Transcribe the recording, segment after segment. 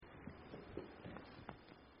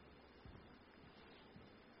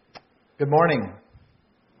Good morning.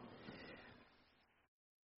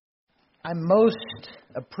 I'm most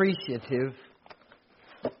appreciative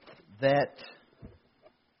that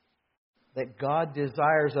God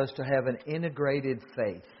desires us to have an integrated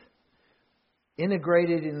faith.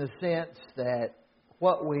 Integrated in the sense that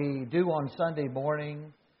what we do on Sunday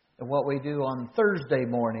morning and what we do on Thursday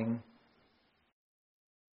morning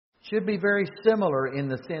should be very similar in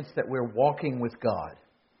the sense that we're walking with God.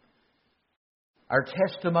 Our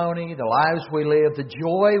testimony, the lives we live, the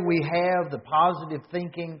joy we have, the positive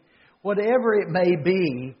thinking, whatever it may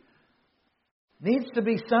be, needs to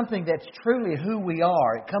be something that's truly who we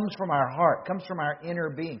are. It comes from our heart, comes from our inner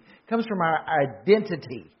being, comes from our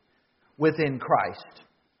identity within Christ.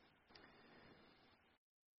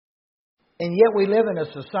 And yet we live in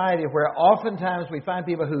a society where oftentimes we find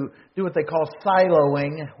people who do what they call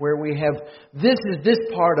siloing, where we have, this is this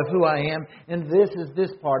part of who I am, and this is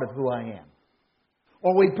this part of who I am.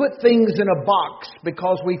 Or we put things in a box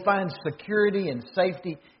because we find security and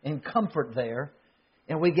safety and comfort there.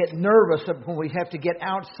 And we get nervous when we have to get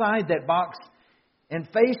outside that box and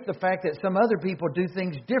face the fact that some other people do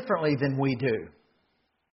things differently than we do.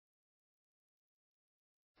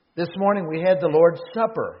 This morning we had the Lord's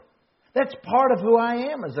Supper. That's part of who I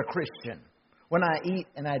am as a Christian. When I eat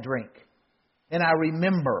and I drink. And I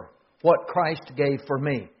remember what Christ gave for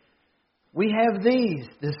me. We have these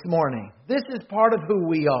this morning. This is part of who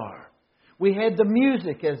we are. We had the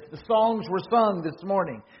music as the songs were sung this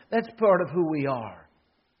morning. That's part of who we are.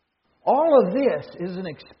 All of this is an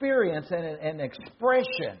experience and an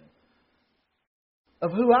expression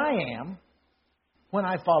of who I am when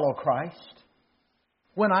I follow Christ.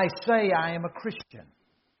 When I say I am a Christian.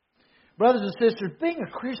 Brothers and sisters, being a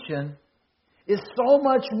Christian is so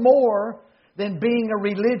much more than being a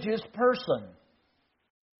religious person.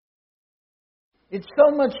 It's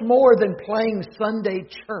so much more than playing Sunday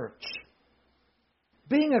church.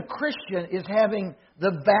 Being a Christian is having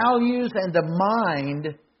the values and the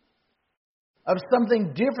mind of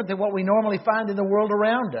something different than what we normally find in the world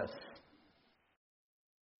around us.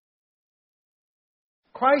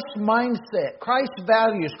 Christ's mindset, Christ's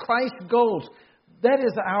values, Christ's goals, that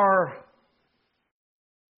is our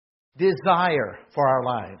desire for our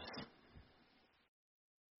lives.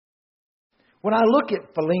 When I look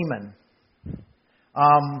at Philemon,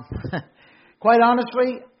 quite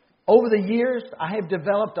honestly, over the years, I have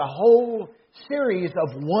developed a whole series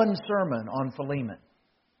of one sermon on Philemon.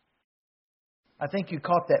 I think you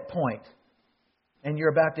caught that point, and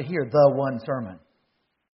you're about to hear the one sermon.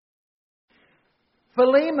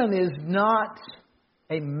 Philemon is not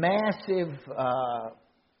a massive,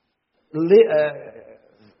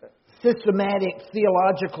 systematic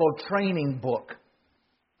theological training book.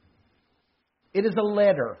 It is a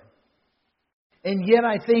letter. And yet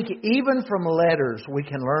I think even from letters we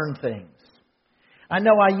can learn things. I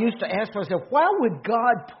know I used to ask myself, why would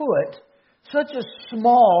God put such a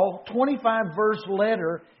small 25-verse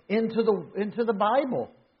letter into the Bible?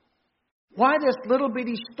 Why this little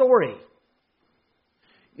bitty story?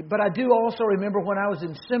 But I do also remember when I was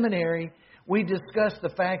in seminary, we discussed the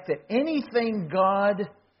fact that anything God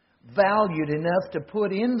valued enough to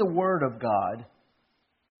put in the Word of God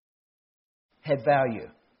had value.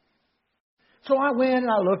 So I went and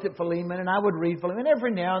I looked at Philemon and I would read Philemon.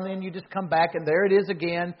 Every now and then you just come back and there it is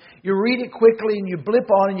again. You read it quickly and you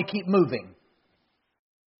blip on and you keep moving.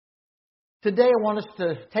 Today I want us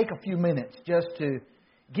to take a few minutes just to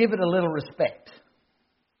give it a little respect.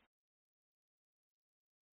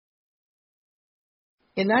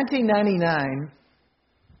 In 1999,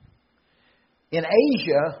 in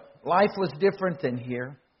Asia, life was different than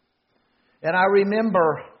here. And I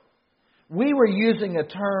remember we were using a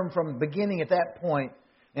term from the beginning at that point,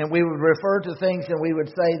 and we would refer to things and we would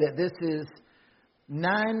say that this is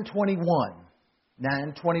 921.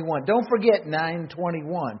 921. Don't forget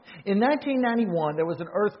 921. In 1991, there was an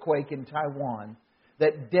earthquake in Taiwan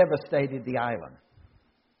that devastated the island.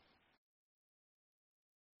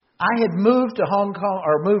 I had moved to Hong Kong,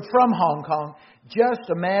 or moved from Hong Kong, just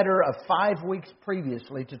a matter of 5 weeks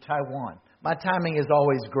previously to Taiwan. My timing is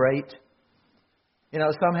always great. You know,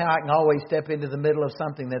 somehow I can always step into the middle of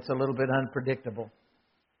something that's a little bit unpredictable.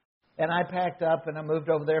 And I packed up and I moved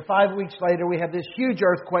over there. 5 weeks later, we have this huge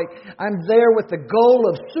earthquake. I'm there with the goal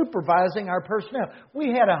of supervising our personnel. We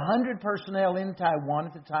had 100 personnel in Taiwan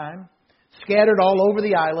at the time, scattered all over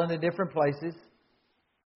the island in different places.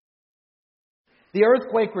 The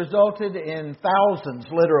earthquake resulted in thousands,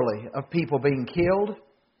 literally, of people being killed,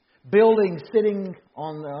 buildings sitting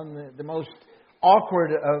on the most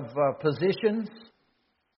awkward of positions,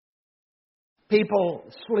 people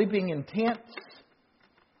sleeping in tents,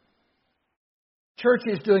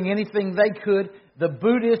 churches doing anything they could. The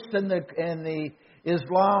Buddhists and the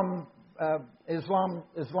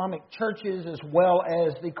Islamic churches, as well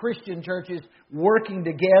as the Christian churches, working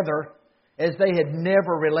together as they had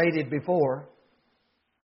never related before.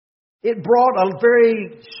 It brought a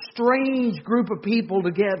very strange group of people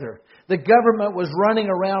together. The government was running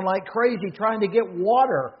around like crazy trying to get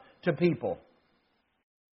water to people.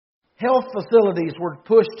 Health facilities were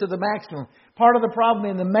pushed to the maximum. Part of the problem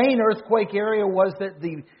in the main earthquake area was that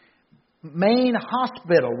the main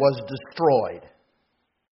hospital was destroyed.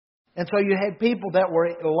 And so you had people that were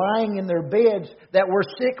lying in their beds that were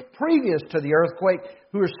sick previous to the earthquake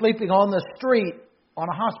who were sleeping on the street on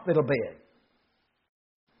a hospital bed.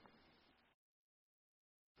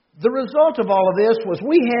 The result of all of this was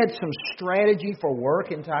we had some strategy for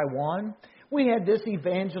work in Taiwan. We had this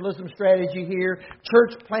evangelism strategy here,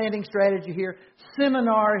 church planting strategy here,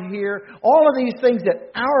 seminar here, all of these things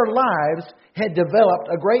that our lives had developed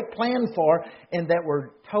a great plan for and that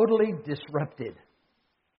were totally disrupted.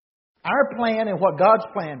 Our plan and what God's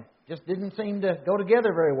plan just didn't seem to go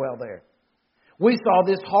together very well there. We saw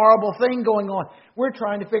this horrible thing going on. We're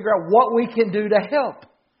trying to figure out what we can do to help.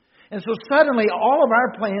 And so suddenly all of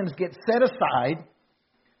our plans get set aside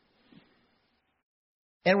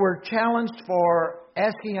and we're challenged for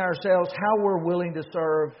asking ourselves how we're willing to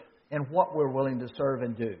serve and what we're willing to serve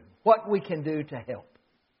and do. What we can do to help.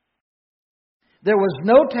 There was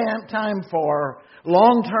no time for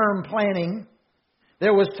long-term planning.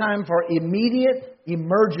 There was time for immediate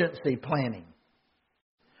emergency planning.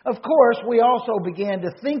 Of course, we also began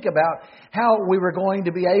to think about how we were going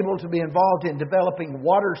to be able to be involved in developing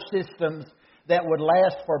water systems that would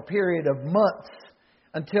last for a period of months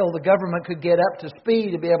until the government could get up to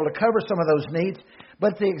speed to be able to cover some of those needs.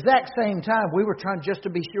 But at the exact same time, we were trying just to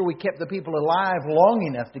be sure we kept the people alive long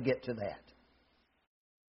enough to get to that.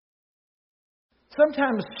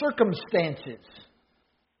 Sometimes circumstances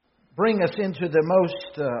bring us into the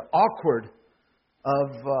most awkward of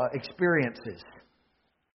experiences.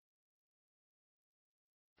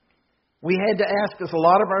 We had to ask us a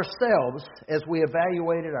lot of ourselves as we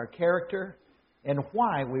evaluated our character and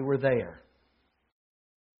why we were there.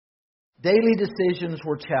 Daily decisions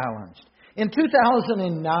were challenged. In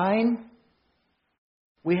 2009,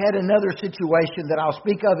 we had another situation that I'll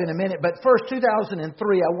speak of in a minute. But first,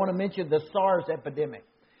 2003, I want to mention the SARS epidemic.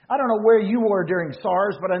 I don't know where you were during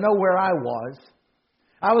SARS, but I know where I was.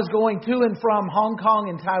 I was going to and from Hong Kong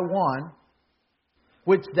and Taiwan,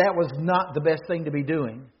 which that was not the best thing to be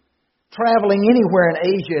doing. Traveling anywhere in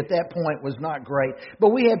Asia at that point was not great. But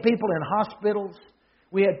we had people in hospitals.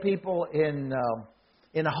 We had people in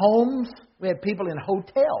homes. We had people in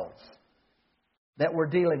hotels that were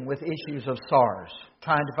dealing with issues of SARS,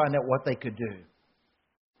 trying to find out what they could do.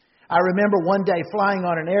 I remember one day flying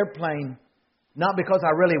on an airplane, not because I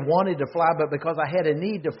really wanted to fly, but because I had a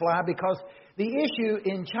need to fly, because the issue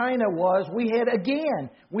in China was we had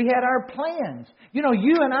our plans. You know,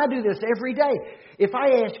 you and I do this every day. If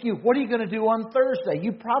I ask you, what are you going to do on Thursday?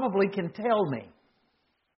 You probably can tell me.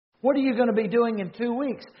 What are you going to be doing in 2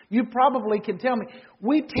 weeks? You probably can tell me.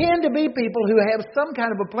 We tend to be people who have some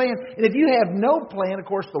kind of a plan. And if you have no plan, of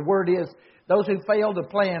course, the word is those who fail to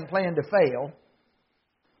plan to fail.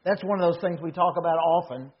 That's one of those things we talk about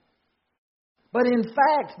often. But in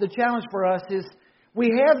fact, the challenge for us is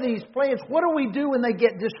we have these plans. What do we do when they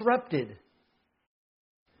get disrupted?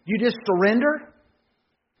 You just surrender?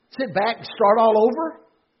 Sit back and start all over?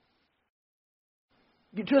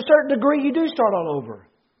 To a certain degree, you do start all over.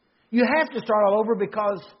 You have to start all over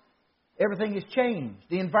because everything has changed.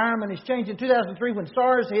 The environment has changed. In 2003, when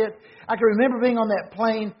SARS hit, I can remember being on that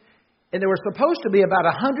plane, and there were supposed to be about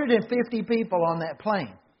 150 people on that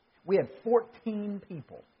plane. We had 14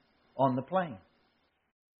 people on the plane.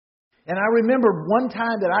 And I remember one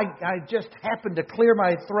time that I just happened to clear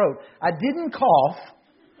my throat. I didn't cough,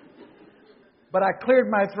 but I cleared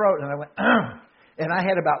my throat, and I went, and I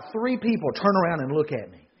had about 3 people turn around and look at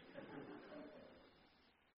me.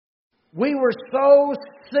 We were so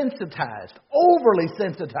sensitized, overly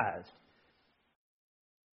sensitized.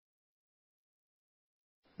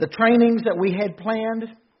 The trainings that we had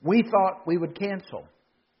planned, we thought we would cancel.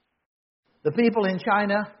 The people in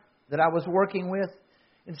China that I was working with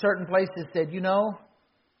in certain places said, you know,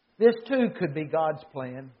 this too could be God's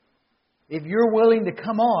plan. If you're willing to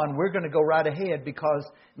come on, we're going to go right ahead because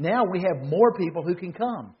now we have more people who can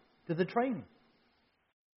come to the training.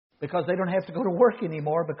 Because they don't have to go to work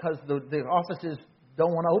anymore because the offices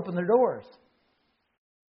don't want to open their doors.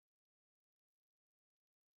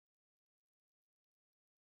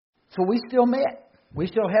 So we still met. We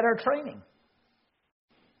still had our training.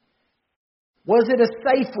 Was it a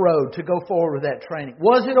safe road to go forward with that training?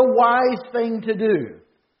 Was it a wise thing to do?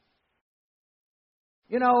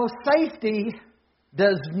 You know, safety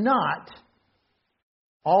does not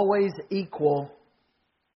always equal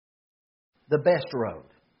the best road.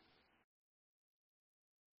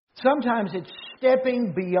 Sometimes it's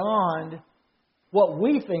stepping beyond what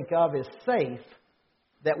we think of as safe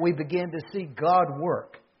that we begin to see God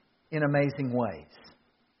work in amazing ways.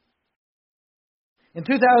 In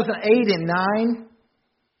 2008 and 9,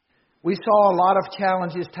 we saw a lot of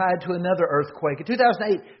challenges tied to another earthquake. In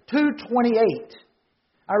 2008, 228,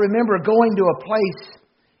 I remember going to a place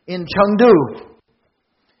in Chengdu.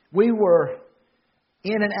 We were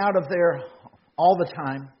in and out of there all the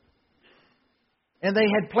time. And they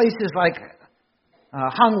had places like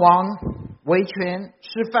Hangwang, Weiquan,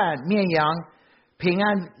 Shifan, Mianyang,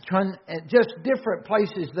 Ping'an, Chun, just different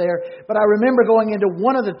places there. But I remember going into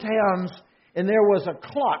one of the towns, and there was a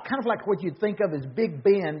clock, kind of like what you'd think of as Big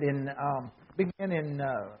Ben in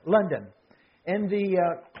London. And the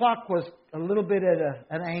clock was a little bit at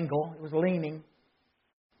an angle. It was leaning.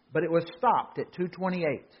 But it was stopped at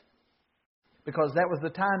 2:28 because that was the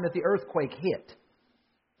time that the earthquake hit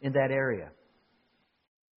in that area.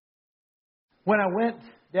 When I went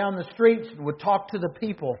down the streets and would talk to the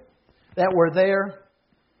people that were there,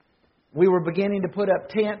 we were beginning to put up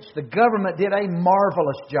tents. The government did a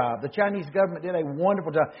marvelous job. The Chinese government did a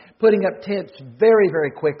wonderful job putting up tents very,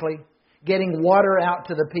 very quickly, getting water out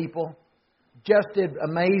to the people. Just did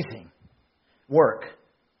amazing work.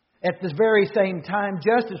 At this very same time,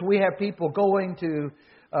 just as we have people going to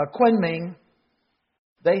Kunming,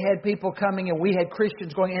 they had people coming and we had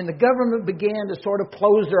Christians going. And the government began to sort of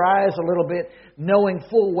close their eyes a little bit, knowing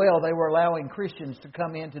full well they were allowing Christians to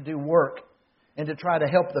come in to do work and to try to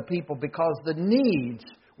help the people because the needs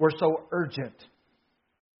were so urgent.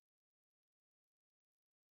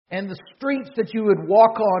 And the streets that you would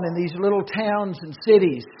walk on in these little towns and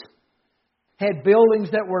cities had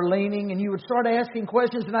buildings that were leaning, and you would start asking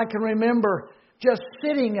questions. And I can remember just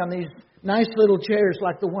sitting on these nice little chairs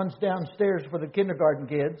like the ones downstairs for the kindergarten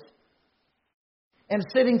kids, and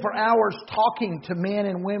sitting for hours talking to men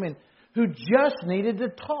and women who just needed to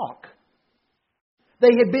talk.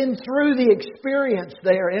 They had been through the experience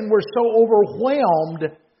there and were so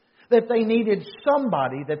overwhelmed that they needed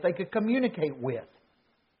somebody that they could communicate with.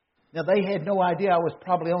 Now, they had no idea I was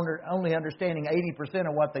probably only understanding 80%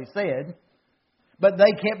 of what they said, but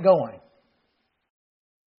they kept going.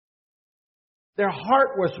 Their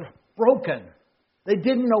heart was broken. They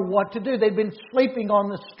didn't know what to do. They'd been sleeping on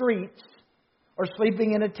the streets or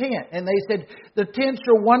sleeping in a tent. And they said, the tents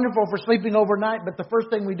are wonderful for sleeping overnight, but the first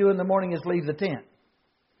thing we do in the morning is leave the tent.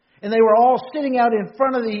 And they were all sitting out in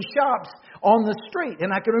front of these shops on the street.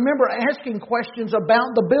 And I can remember asking questions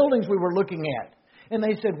about the buildings we were looking at. And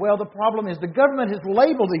they said, well, the problem is the government has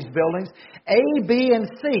labeled these buildings A, B, and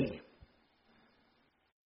C.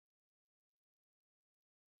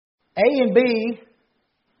 A and B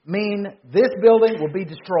mean this building will be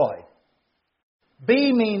destroyed.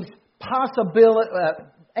 B means possibility.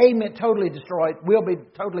 A meant totally destroyed, will be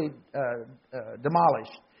totally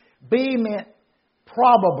demolished. B meant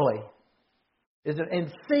probably.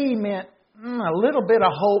 And C meant a little bit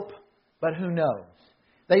of hope, but who knows?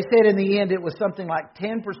 They said in the end it was something like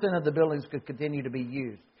 10% of the buildings could continue to be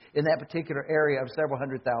used in that particular area of several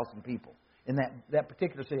 100,000 people in that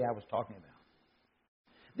particular city I was talking about.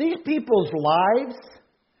 These people's lives,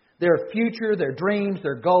 their future, their dreams,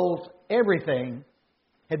 their goals, everything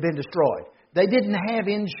had been destroyed. They didn't have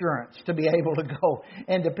insurance to be able to go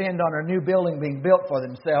and depend on a new building being built for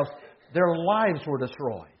themselves. Their lives were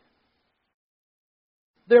destroyed.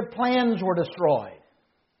 Their plans were destroyed.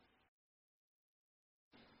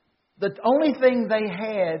 The only thing they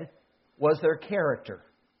had was their character.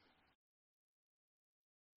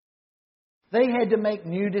 They had to make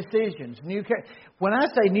new decisions. When I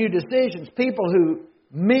say new decisions, people who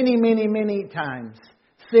many times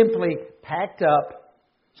simply packed up,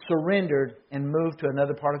 surrendered, and moved to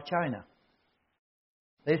another part of China.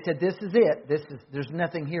 They said, this is it. There's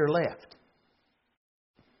nothing here left.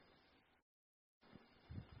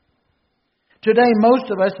 Today,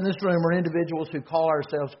 most of us in this room are individuals who call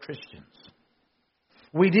ourselves Christians.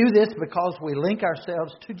 We do this because we link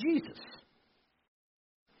ourselves to Jesus.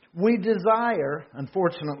 We desire,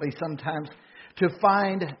 unfortunately sometimes, to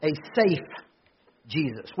find a safe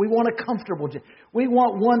Jesus. We want a comfortable Jesus. We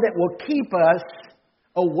want one that will keep us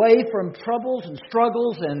away from troubles and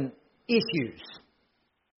struggles and issues.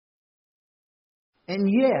 And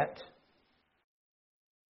yet,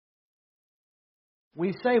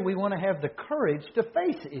 we say we want to have the courage to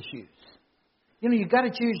face issues. You know, you've got to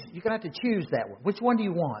choose. You're going to have to choose that one. Which one do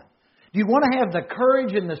you want? Do you want to have the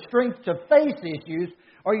courage and the strength to face issues,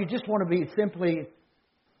 or you just want to be simply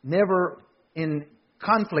never in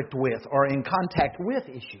conflict with or in contact with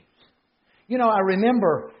issues? You know, I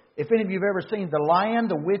remember, if any of you have ever seen The Lion,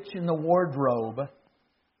 the Witch, and the Wardrobe,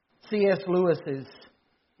 C.S. Lewis's,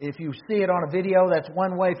 if you see it on a video, that's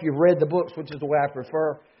one way. If you've read the books, which is the way I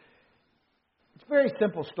prefer. It's a very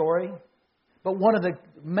simple story, but one of the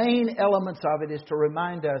main elements of it is to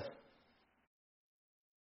remind us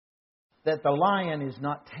that the lion is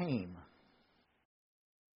not tame.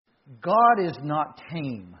 God is not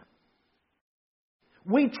tame.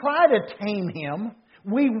 We try to tame Him.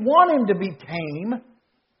 We want Him to be tame.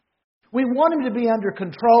 We want Him to be under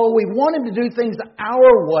control. We want Him to do things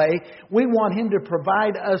our way. We want Him to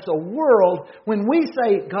provide us a world. When we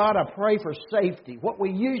say, God, I pray for safety, what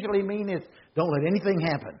we usually mean is, don't let anything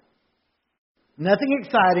happen. Nothing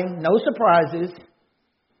exciting, no surprises.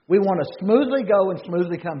 We want to smoothly go and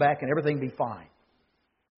smoothly come back and everything be fine.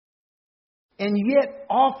 And yet,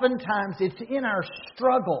 oftentimes, it's in our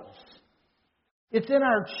struggles, it's in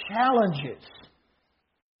our challenges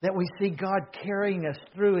that we see God carrying us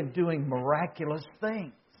through and doing miraculous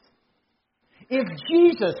things. If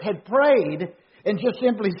Jesus had prayed and just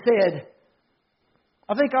simply said,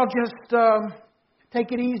 I think I'll just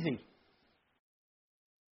take it easy.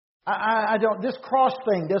 I don't. This cross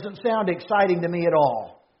thing doesn't sound exciting to me at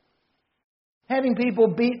all. Having people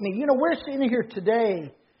beat me. You know, we're sitting here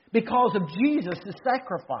today because of Jesus'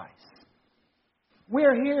 sacrifice.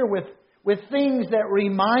 We're here with things that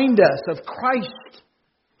remind us of Christ,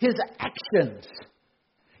 His actions.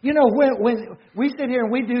 You know, when we sit here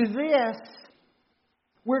and we do this,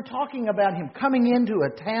 we're talking about Him coming into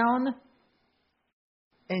a town,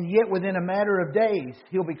 and yet within a matter of days,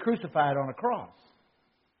 He'll be crucified on a cross.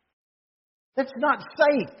 That's not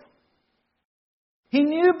safe. He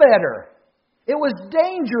knew better. It was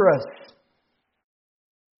dangerous.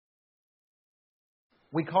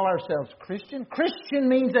 We call ourselves Christian. Christian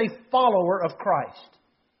means a follower of Christ.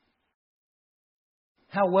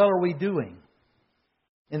 How well are we doing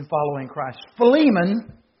in following Christ?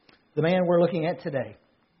 Philemon, the man we're looking at today.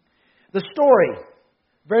 The story,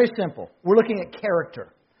 very simple. We're looking at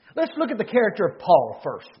character. Let's look at the character of Paul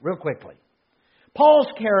first, real quickly. Paul's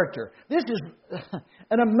character. This is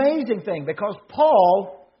an amazing thing because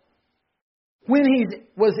Paul, when he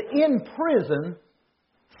was in prison,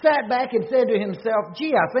 sat back and said to himself,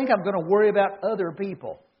 gee, I think I'm going to worry about other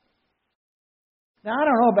people. Now, I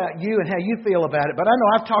don't know about you and how you feel about it, but I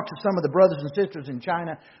know I've talked to some of the brothers and sisters in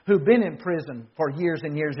China who've been in prison for years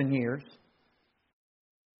and years and years.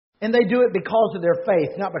 And they do it because of their faith,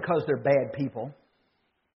 not because they're bad people.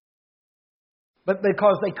 But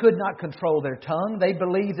because they could not control their tongue. They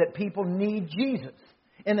believe that people need Jesus.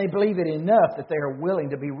 And they believe it enough that they are willing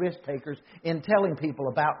to be risk takers in telling people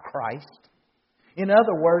about Christ. In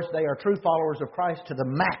other words, they are true followers of Christ to the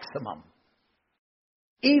maximum.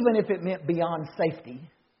 Even if it meant beyond safety.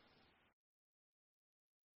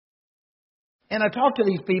 And I talk to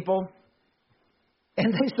these people,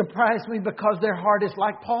 and they surprise me because their heart is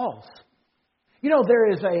like Paul's. You know,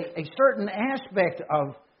 there is a certain aspect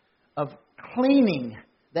of cleaning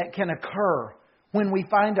that can occur when we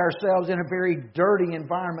find ourselves in a very dirty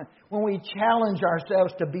environment, when we challenge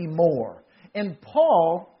ourselves to be more. And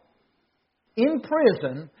Paul, in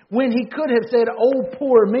prison, when he could have said, oh,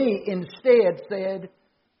 poor me, instead said,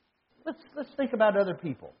 let's think about other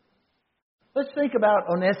people. Let's think about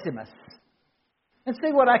Onesimus and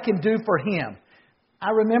see what I can do for him. I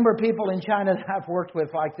remember people in China that I've worked with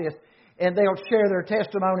like this, and they'll share their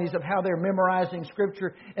testimonies of how they're memorizing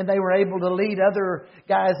Scripture and they were able to lead other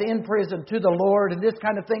guys in prison to the Lord and this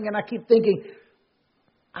kind of thing. And I keep thinking,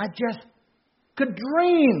 I just could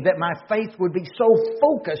dream that my faith would be so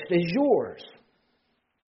focused as yours.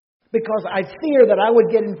 Because I fear that I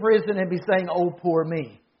would get in prison and be saying, oh, poor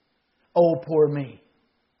me. Oh, poor me.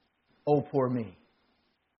 Oh, poor me.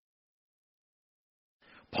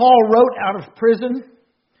 Paul wrote out of prison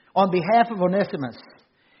on behalf of Onesimus.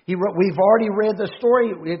 We've already read the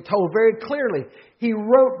story. It told very clearly. He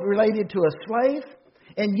wrote related to a slave.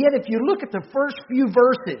 And yet if you look at the first few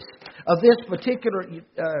verses of this particular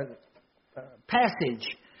passage,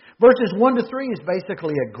 verses 1 to 3 is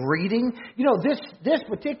basically a greeting. You know, this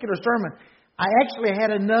particular sermon, I actually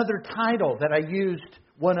had another title that I used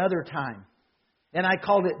one other time. And I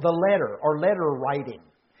called it The Letter, or Letter Writing.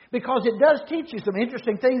 Because it does teach you some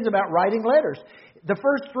interesting things about writing letters. The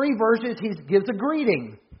first 3 verses, he gives a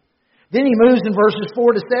greeting. Then he moves in verses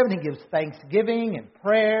 4 to 7. He gives thanksgiving and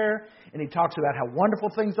prayer. And he talks about how wonderful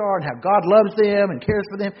things are and how God loves them and cares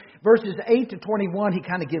for them. Verses 8 to 21, he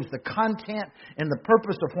kind of gives the content and the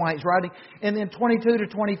purpose of why he's writing. And then 22 to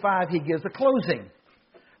 25, he gives a closing.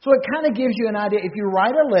 So it kind of gives you an idea. If you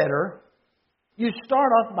write a letter, you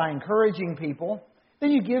start off by encouraging people.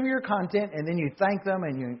 Then you give your content and then you thank them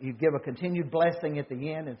and you give a continued blessing at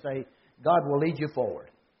the end and say, God will lead you forward.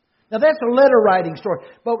 Now that's a letter writing story.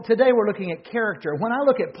 But today we're looking at character. When I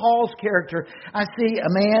look at Paul's character, I see a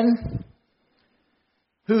man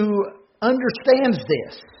who understands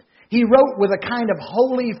this. He wrote with a kind of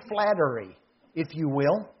holy flattery, if you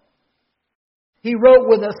will. He wrote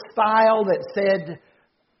with a style that said,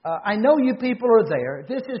 I know you people are there.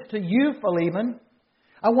 This is to you, Philemon.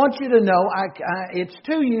 I want you to know it's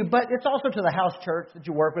to you, but it's also to the house church that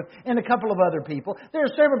you work with and a couple of other people. There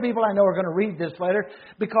are several people I know are going to read this letter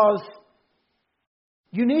because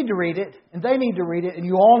you need to read it and they need to read it and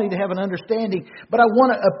you all need to have an understanding. But I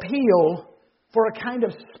want to appeal for a kind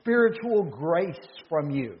of spiritual grace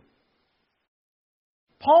from you.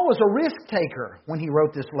 Paul was a risk taker when he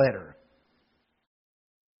wrote this letter.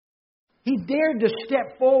 He dared to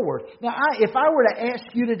step forward. Now, if I were to ask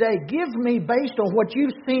you today, give me, based on what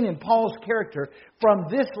you've seen in Paul's character from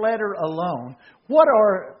this letter alone, what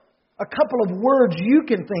are a couple of words you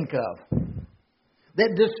can think of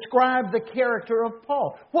that describe the character of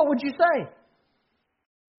Paul? What would you say?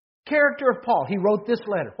 Character of Paul. He wrote this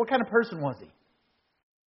letter. What kind of person was he?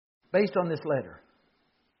 Based on this letter.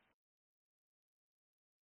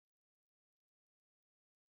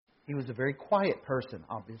 He was a very quiet person,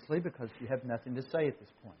 obviously, because you have nothing to say at this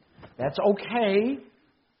point. That's okay.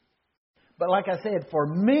 But like I said, for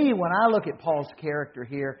me, when I look at Paul's character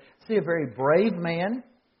here, I see a very brave man,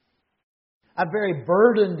 a very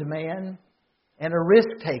burdened man, and a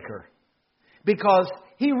risk taker. Because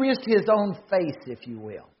he risked his own face, if you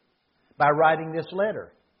will, by writing this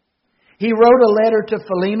letter. He wrote a letter to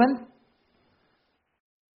Philemon,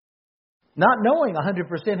 not knowing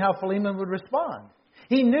 100% how Philemon would respond.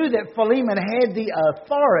 He knew that Philemon had the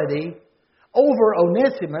authority over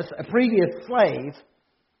Onesimus, a previous slave,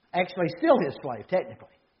 actually still his slave, technically.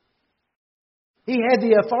 He had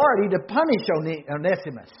the authority to punish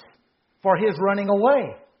Onesimus for his running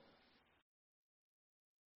away.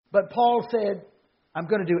 But Paul said, I'm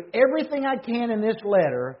going to do everything I can in this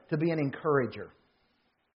letter to be an encourager.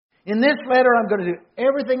 In this letter, I'm going to do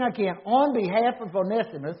everything I can on behalf of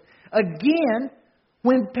Onesimus. Again,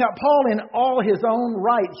 when Paul, in all his own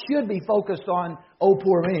right, should be focused on, oh,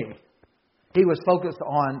 poor me, he was focused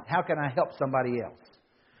on, how can I help somebody else?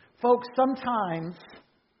 Folks, sometimes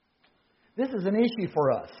this is an issue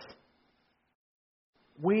for us.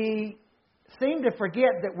 We seem to forget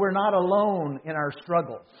that we're not alone in our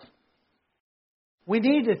struggles. We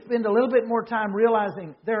need to spend a little bit more time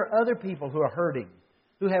realizing there are other people who are hurting,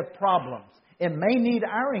 who have problems, and may need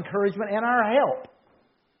our encouragement and our help.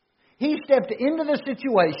 He stepped into the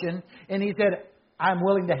situation and he said, I'm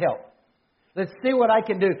willing to help. Let's see what I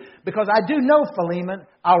can do. Because I do know, Philemon,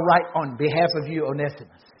 I'll write on behalf of you,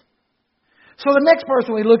 Onesimus. So the next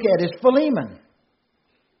person we look at is Philemon.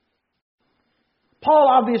 Paul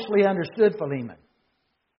obviously understood Philemon.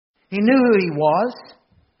 He knew who he was.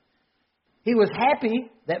 He was happy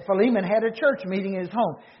that Philemon had a church meeting in his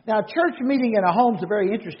home. Now, a church meeting in a home is a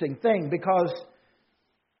very interesting thing because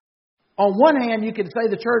on one hand, you could say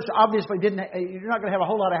the church obviously you're not going to have a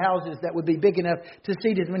whole lot of houses that would be big enough to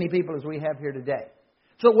seat as many people as we have here today.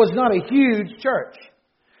 So it was not a huge church.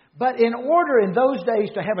 But in order in those days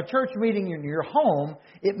to have a church meeting in your home,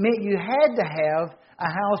 it meant you had to have a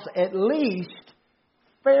house at least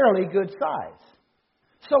fairly good size.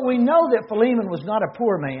 So we know that Philemon was not a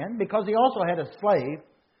poor man because he also had a slave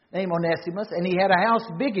named Onesimus, and he had a house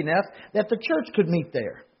big enough that the church could meet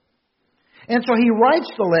there. And so he writes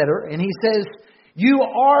the letter and he says, you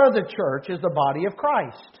are the church as the body of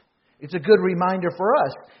Christ. It's a good reminder for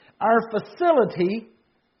us. Our facility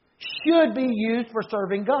should be used for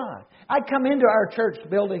serving God. I come into our church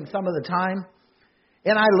building some of the time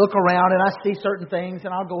and I look around and I see certain things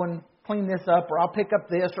and I'll go and clean this up or I'll pick up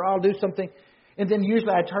this or I'll do something. And then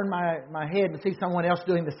usually I turn my head and see someone else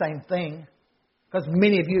doing the same thing. Because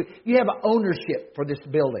many of you have ownership for this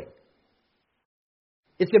building.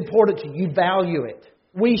 It's important to you. Value it.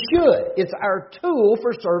 We should. It's our tool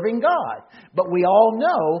for serving God. But we all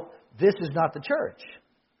know this is not the church.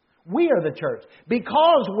 We are the church.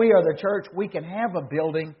 Because we are the church, we can have a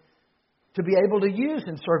building to be able to use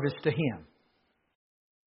in service to Him.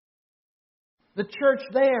 The church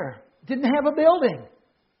there didn't have a building,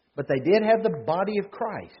 but they did have the body of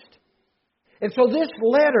Christ. And so this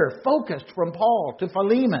letter focused from Paul to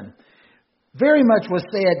Philemon. very much was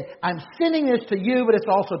said, I'm sending this to you, but it's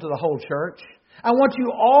also to the whole church. I want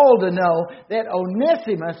you all to know that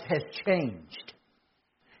Onesimus has changed.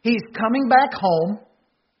 He's coming back home.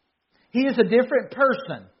 He is a different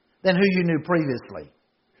person than who you knew previously.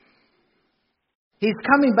 He's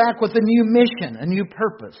coming back with a new mission, a new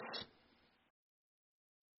purpose.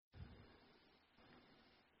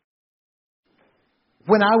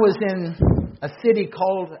 When I was in a city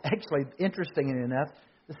called, actually, interestingly enough,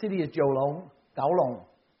 the city is Gaolong.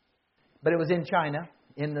 But it was in China,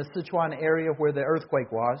 in the Sichuan area where the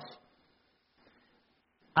earthquake was.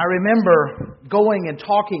 I remember going and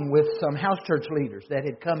talking with some house church leaders that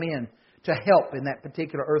had come in to help in that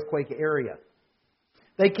particular earthquake area.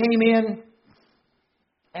 They came in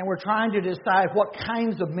and were trying to decide what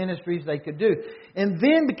kinds of ministries they could do. And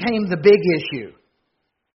then became the big issue.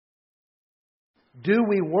 Do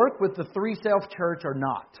we work with the Three Self Church or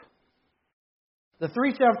not? The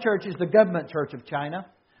Three Self Church is the government church of China,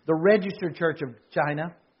 the registered church of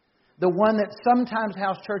China, the one that sometimes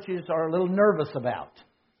house churches are a little nervous about.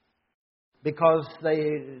 Because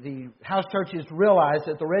the house churches realize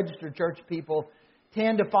that the registered church people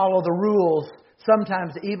tend to follow the rules,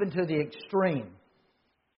 sometimes even to the extreme.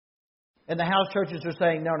 And the house churches are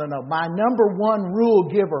saying, no. My number one rule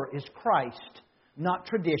giver is Christ, not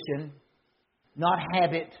tradition, not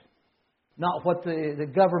habit, not what the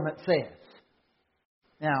government says.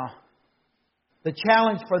 Now, the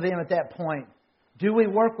challenge for them at that point, do we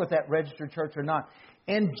work with that registered church or not?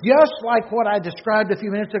 And just like what I described a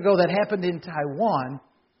few minutes ago that happened in Taiwan,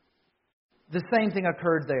 the same thing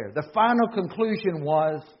occurred there. The final conclusion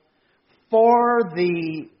was, for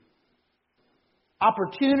the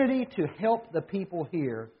opportunity to help the people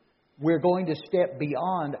here, we're going to step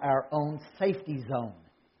beyond our own safety zone.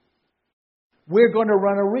 We're going to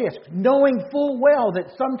run a risk, knowing full well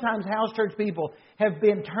that sometimes house church people have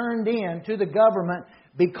been turned in to the government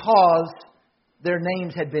because their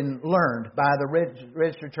names had been learned by the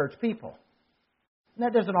registered church people. And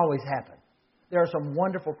that doesn't always happen. There are some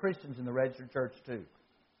wonderful Christians in the registered church too.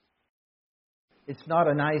 It's not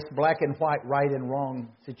a nice black and white, right and wrong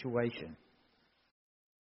situation.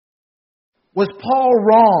 Was Paul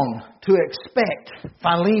wrong to expect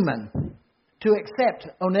Philemon to accept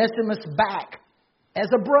Onesimus back as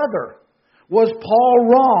a brother? Was Paul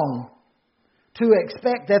wrong to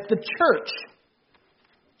expect that the church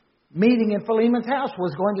meeting in Philemon's house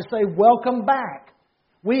was going to say, welcome back.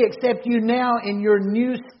 We accept you now in your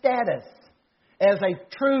new status as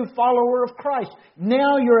a true follower of Christ.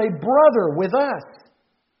 Now you're a brother with us.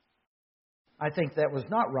 I think that was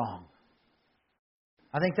not wrong.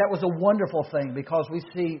 I think that was a wonderful thing because we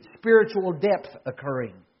see spiritual depth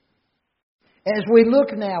occurring. As we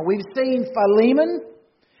look now, we've seen Philemon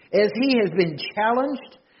as he has been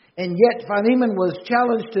challenged, and yet Philemon was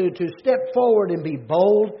challenged to step forward and be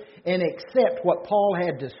bold and accept what Paul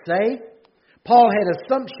had to say. Paul had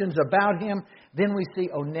assumptions about him. Then we see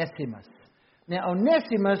Onesimus. Now,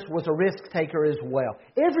 Onesimus was a risk taker as well.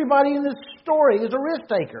 Everybody in this story is a risk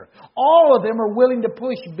taker. All of them are willing to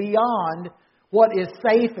push beyond what is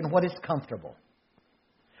safe and what is comfortable.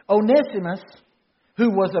 Onesimus, who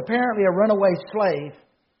was apparently a runaway slave,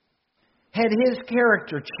 had his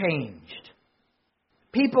character changed.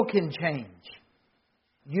 People can change.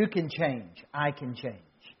 You can change. I can change.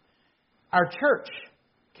 Our church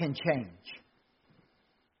can change.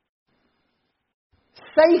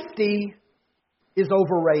 Safety is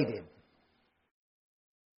overrated.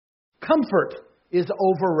 Comfort is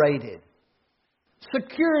overrated.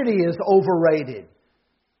 Security is overrated.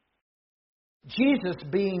 Jesus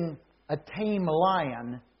being a tame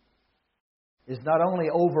lion is not only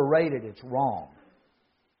overrated, it's wrong.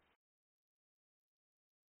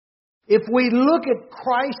 If we look at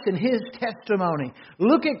Christ and His testimony,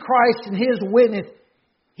 look at Christ and His witness,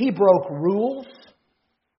 He broke rules.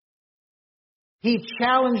 He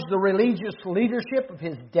challenged the religious leadership of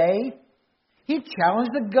His day. He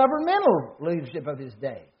challenged the governmental leadership of His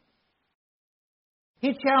day.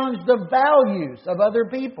 He challenged the values of other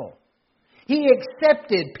people. He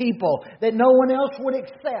accepted people that no one else would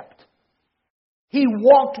accept. He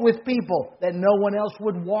walked with people that no one else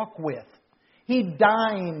would walk with. He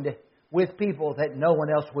dined with people that no one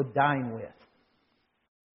else would dine with.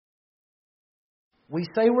 We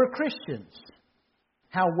say we're Christians.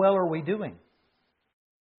 How well are we doing?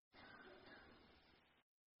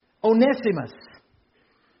 Onesimus,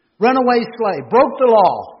 runaway slave, broke the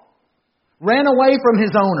law, ran away from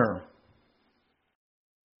his owner.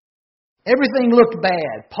 Everything looked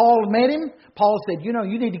bad. Paul met him. Paul said,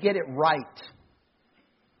 you need to get it right.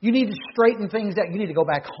 You need to straighten things out. You need to go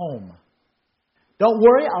back home. Don't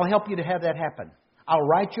worry, I'll help you to have that happen. I'll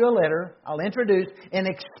write you a letter, I'll introduce and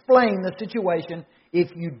explain the situation if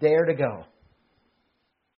you dare to go.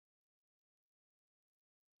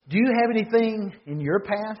 Do you have anything in your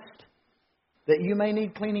past that you may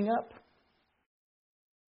need cleaning up?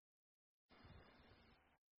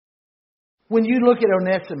 When you look at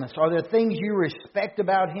Onesimus, are there things you respect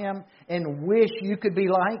about him and wish you could be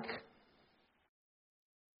like?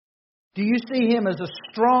 Do you see him as a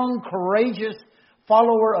strong, courageous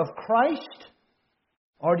follower of Christ?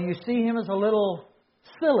 Or do you see him as a little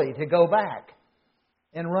silly to go back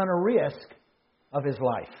and run a risk of his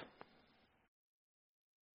life?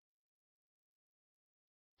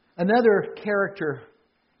 Another character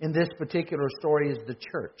in this particular story is the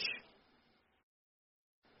church.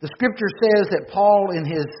 The Scripture says that Paul, in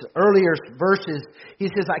his earlier verses, he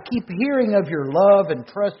says, I keep hearing of your love and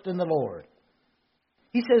trust in the Lord.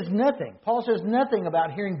 He says nothing. Paul says nothing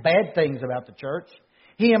about hearing bad things about the church.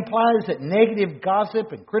 He implies that negative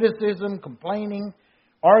gossip and criticism, complaining,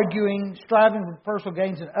 arguing, striving for personal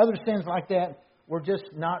gains, and other sins like that were just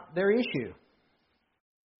not their issue.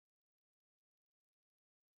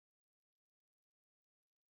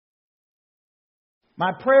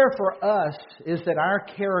 My prayer for us is that our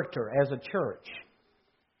character as a church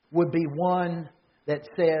would be one that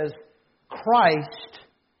says Christ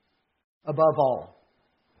above all.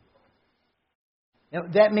 Now,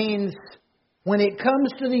 that means when it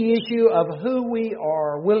comes to the issue of who we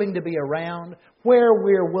are willing to be around, where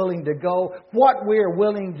we're willing to go, what we're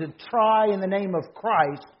willing to try in the name of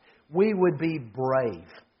Christ, we would be brave.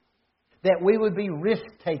 That we would be risk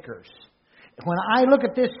takers. When I look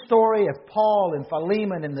at this story of Paul and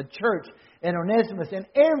Philemon and the church and Onesimus, in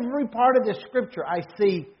every part of the Scripture I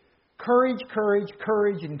see courage, courage,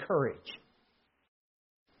 courage, and courage.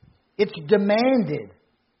 It's demanded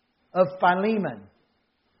of Philemon.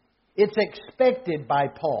 It's expected by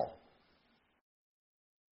Paul.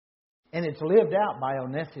 And it's lived out by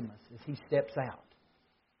Onesimus as he steps out.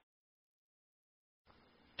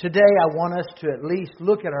 Today I want us to at least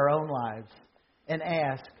look at our own lives and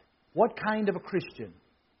ask, what kind of a Christian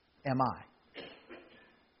am I?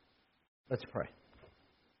 Let's pray.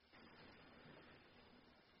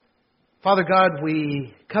 Father God,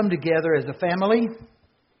 we come together as a family,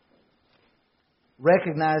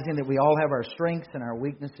 recognizing that we all have our strengths and our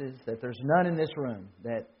weaknesses, that there's none in this room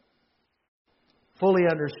that fully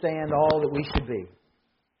understand all that we should be.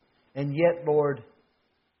 And yet, Lord,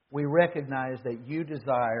 we recognize that you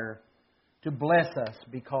desire to bless us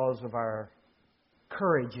because of our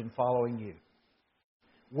courage in following you.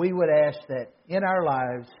 We would ask that in our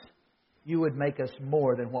lives, you would make us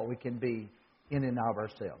more than what we can be in and of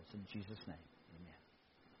ourselves. In Jesus' name.